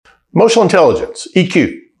Emotional intelligence,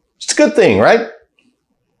 EQ. It's a good thing, right?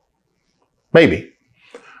 Maybe.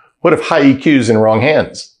 What if high EQ is in the wrong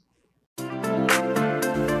hands?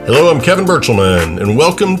 Hello, I'm Kevin Birchelman, and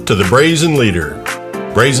welcome to The Brazen Leader.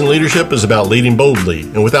 Brazen leadership is about leading boldly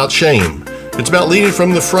and without shame. It's about leading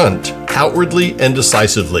from the front, outwardly and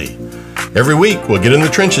decisively. Every week, we'll get in the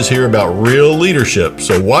trenches here about real leadership,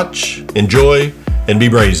 so watch, enjoy, and be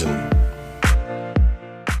brazen.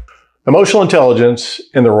 Emotional intelligence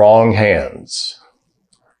in the wrong hands.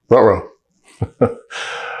 Ruh-roh.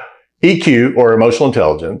 EQ, or emotional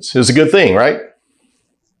intelligence, is a good thing, right?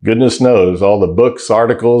 Goodness knows all the books,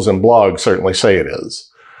 articles, and blogs certainly say it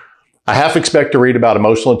is. I half expect to read about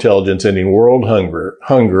emotional intelligence ending world hunger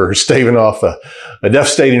or staving off a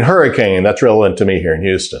devastating hurricane that's relevant to me here in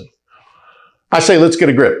Houston. I say let's get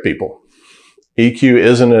a grip, people. EQ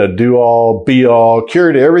isn't a do-all, be-all,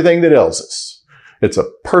 cure to everything that ails us. It's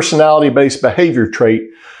a personality-based behavior trait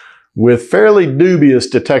with fairly dubious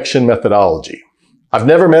detection methodology. I've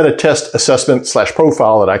never met a test assessment /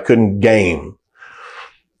 profile that I couldn't game.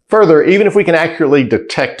 Further, even if we can accurately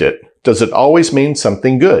detect it, does it always mean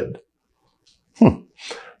something good?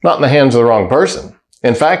 Not in the hands of the wrong person.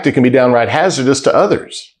 In fact, it can be downright hazardous to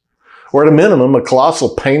others, or at a minimum, a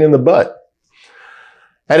colossal pain in the butt.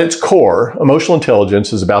 At its core, emotional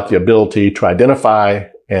intelligence is about the ability to identify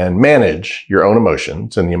and manage your own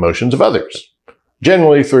emotions and the emotions of others,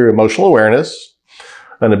 generally through emotional awareness,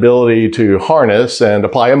 an ability to harness and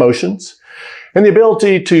apply emotions, and the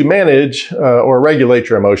ability to manage or regulate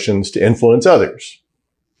your emotions to influence others.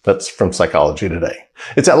 That's from Psychology Today.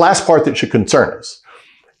 It's that last part that should concern us.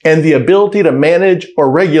 And the ability to manage or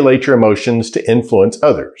regulate your emotions to influence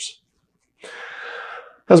others.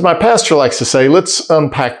 As my pastor likes to say, let's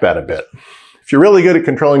unpack that a bit. If you're really good at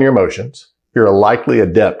controlling your emotions, you're a likely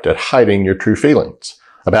adept at hiding your true feelings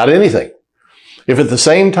about anything. If at the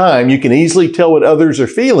same time you can easily tell what others are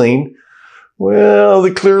feeling, well,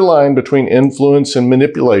 the clear line between influence and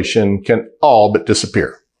manipulation can all but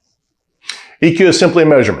disappear. EQ is simply a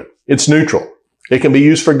measurement. It's neutral. It can be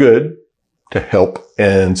used for good, to help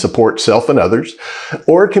and support self and others,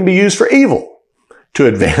 or it can be used for evil, to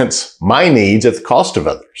advance my needs at the cost of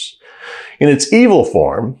others. In its evil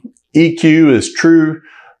form, EQ is true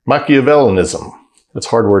Machiavellianism. That's a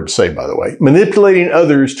hard word to say, by the way. Manipulating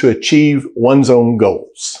others to achieve one's own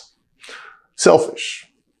goals. Selfish.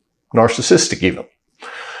 Narcissistic even.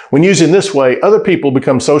 When used in this way, other people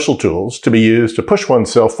become social tools to be used to push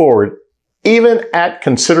oneself forward, even at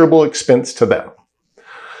considerable expense to them.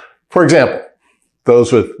 For example,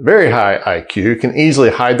 those with very high IQ can easily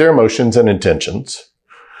hide their emotions and intentions,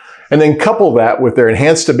 and then couple that with their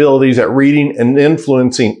enhanced abilities at reading and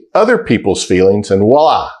influencing other people's feelings, and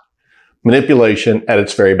voila, manipulation at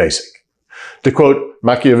its very basic. To quote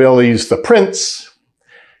Machiavelli's The Prince,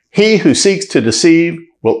 he who seeks to deceive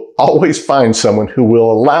will always find someone who will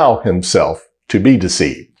allow himself to be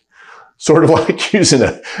deceived. Sort of like using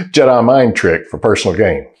a Jedi mind trick for personal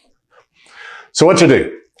gain. So what to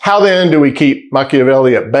do? How then do we keep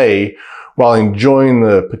Machiavelli at bay while enjoying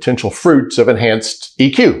the potential fruits of enhanced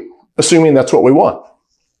EQ? Assuming that's what we want.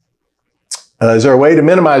 Is there a way to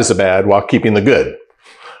minimize the bad while keeping the good?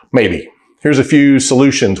 Maybe. Here's a few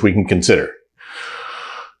solutions we can consider.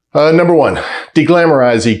 Number one,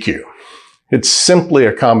 Deglamorize EQ. It's simply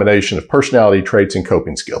a combination of personality traits and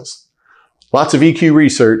coping skills. Lots of EQ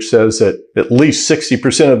research says that at least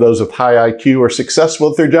 60% of those with high IQ are successful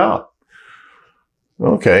at their job.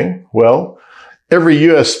 Okay, well, every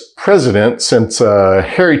U.S. president since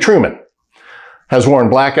Harry Truman has worn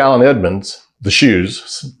black Allen Edmonds, the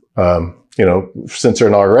shoes, since their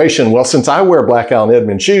inauguration. Well, since I wear black Allen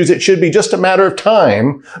Edmonds shoes, it should be just a matter of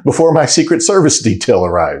time before my Secret Service detail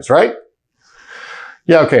arrives, right?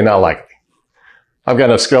 Yeah, okay, not likely. I've got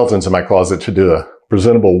enough skeletons in my closet to do a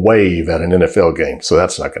presentable wave at an NFL game, so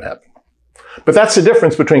that's not going to happen. But that's the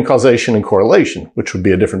difference between causation and correlation, which would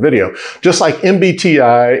be a different video. Just like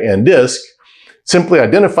MBTI and DiSC, simply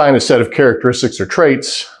identifying a set of characteristics or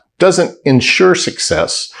traits doesn't ensure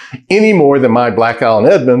success any more than my black Allen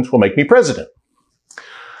Edmonds will make me president.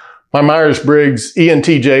 My Myers-Briggs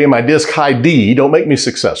ENTJ and my DiSC high D don't make me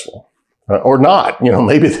successful. Or not.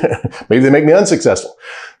 Maybe they make me unsuccessful.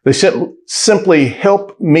 They simply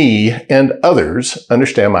help me and others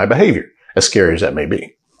understand my behavior, as scary as that may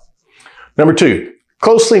be. Number two,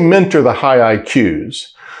 closely mentor the high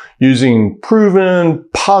IQs using proven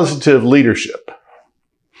positive leadership.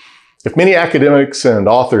 If many academics and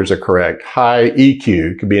authors are correct, high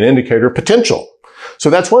EQ could be an indicator of potential. So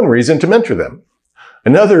that's one reason to mentor them.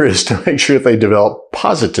 Another is to make sure that they develop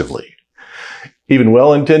positively. Even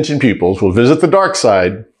well-intentioned pupils will visit the dark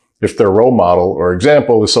side if their role model or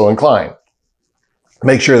example is so inclined.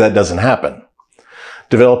 Make sure that doesn't happen.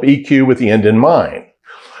 Develop EQ with the end in mind.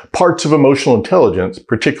 Parts of emotional intelligence,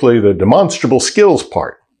 particularly the demonstrable skills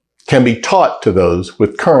part, can be taught to those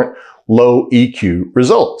with current low EQ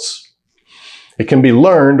results. It can be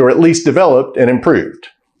learned or at least developed and improved.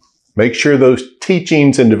 Make sure those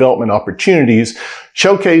teachings and development opportunities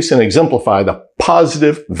showcase and exemplify the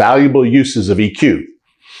positive, valuable uses of EQ,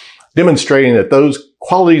 demonstrating that those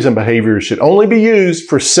qualities and behaviors should only be used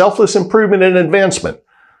for selfless improvement and advancement,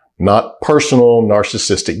 not personal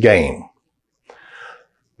narcissistic gain.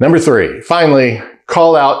 Number 3, finally,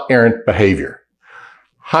 call out errant behavior.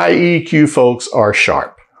 High EQ folks are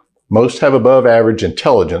sharp. Most have above average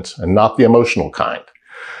intelligence and not the emotional kind.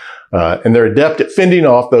 And they're adept at fending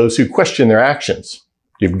off those who question their actions.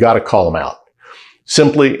 You've got to call them out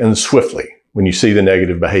simply and swiftly when you see the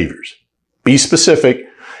negative behaviors. Be specific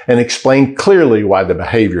and explain clearly why the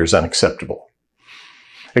behavior is unacceptable.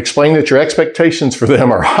 Explain that your expectations for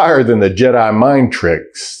them are higher than the Jedi mind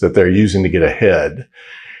tricks that they're using to get ahead,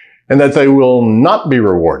 and that they will not be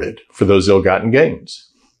rewarded for those ill-gotten gains.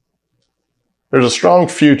 There's a strong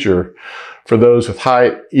future for those with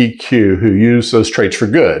high EQ who use those traits for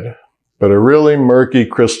good, but a really murky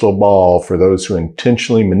crystal ball for those who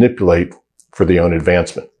intentionally manipulate for their own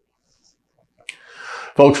advancement.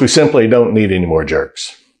 Folks, we simply don't need any more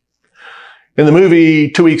jerks. In the movie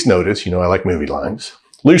 2 Weeks Notice, I like movie lines,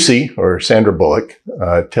 Lucy, or Sandra Bullock,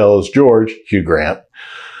 tells George, Hugh Grant,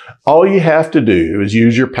 all you have to do is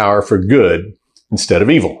use your power for good instead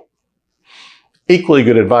of evil. Equally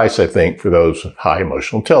good advice, I think, for those with high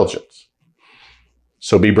emotional intelligence.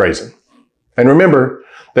 So be brazen. And remember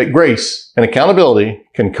that grace and accountability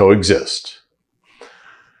can coexist.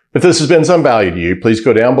 If this has been some value to you, please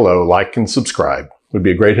go down below, like and subscribe. It would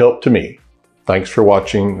be a great help to me. Thanks for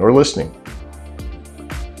watching or listening.